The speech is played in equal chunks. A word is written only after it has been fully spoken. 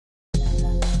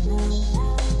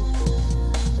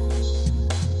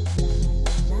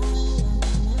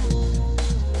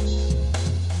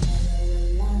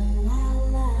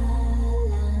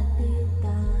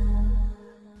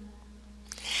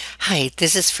Hi,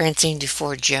 this is Francine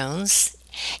Dufour Jones,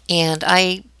 and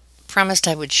I promised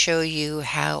I would show you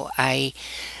how I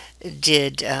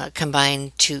did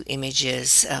combine two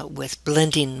images with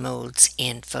blending modes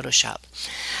in Photoshop.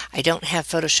 I don't have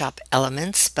Photoshop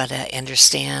Elements, but I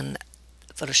understand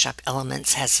Photoshop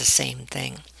Elements has the same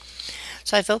thing.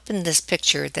 So I've opened this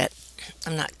picture that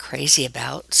I'm not crazy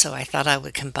about, so I thought I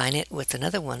would combine it with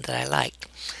another one that I liked.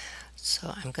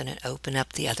 So I'm going to open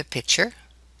up the other picture.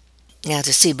 Now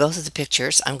to see both of the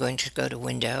pictures, I'm going to go to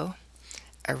Window,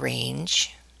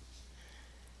 Arrange,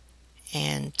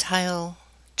 and tile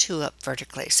two up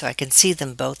vertically so I can see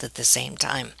them both at the same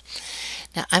time.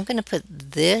 Now I'm going to put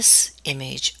this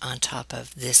image on top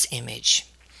of this image.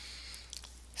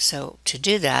 So to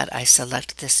do that, I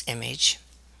select this image,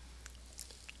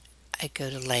 I go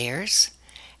to Layers,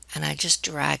 and I just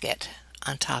drag it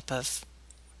on top of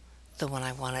the one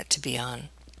I want it to be on.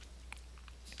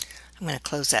 I'm going to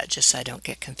close that just so I don't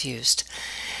get confused.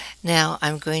 Now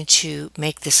I'm going to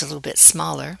make this a little bit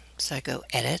smaller, so I go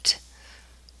Edit,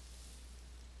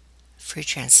 Free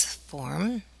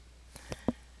Transform.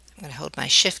 I'm going to hold my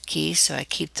Shift key so I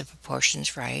keep the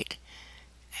proportions right,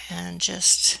 and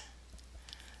just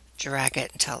drag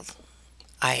it until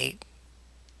I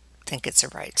think it's the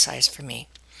right size for me.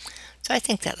 So I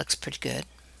think that looks pretty good.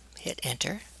 Hit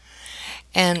Enter.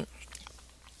 And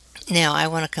now I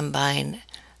want to combine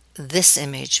this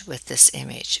image with this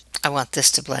image. I want this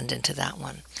to blend into that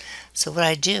one. So what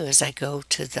I do is I go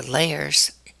to the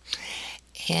layers,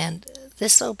 and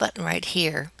this little button right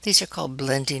here, these are called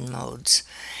blending modes.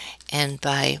 And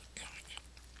by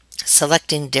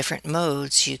selecting different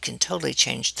modes, you can totally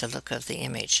change the look of the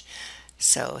image.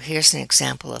 So here's an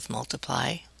example of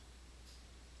multiply.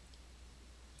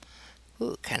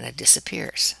 Ooh, it kind of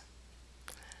disappears.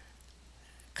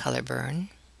 Color burn.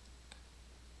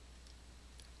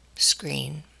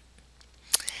 Screen.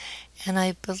 And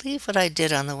I believe what I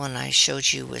did on the one I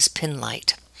showed you was pin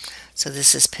light. So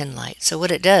this is pin light. So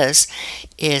what it does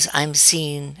is I'm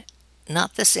seeing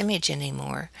not this image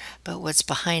anymore, but what's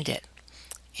behind it.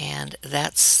 And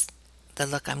that's the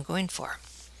look I'm going for.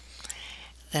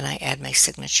 Then I add my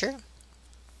signature.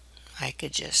 I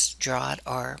could just draw it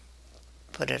or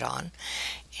put it on,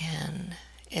 and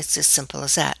it's as simple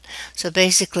as that. So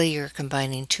basically you're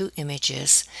combining two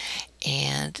images,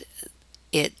 and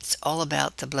it's all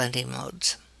about the blending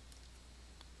modes,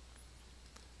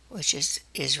 which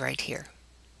is right here.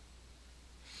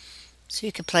 So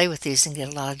you can play with these and get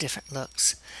a lot of different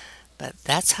looks. But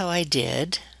that's how I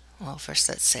did. Well, first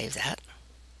let's save that.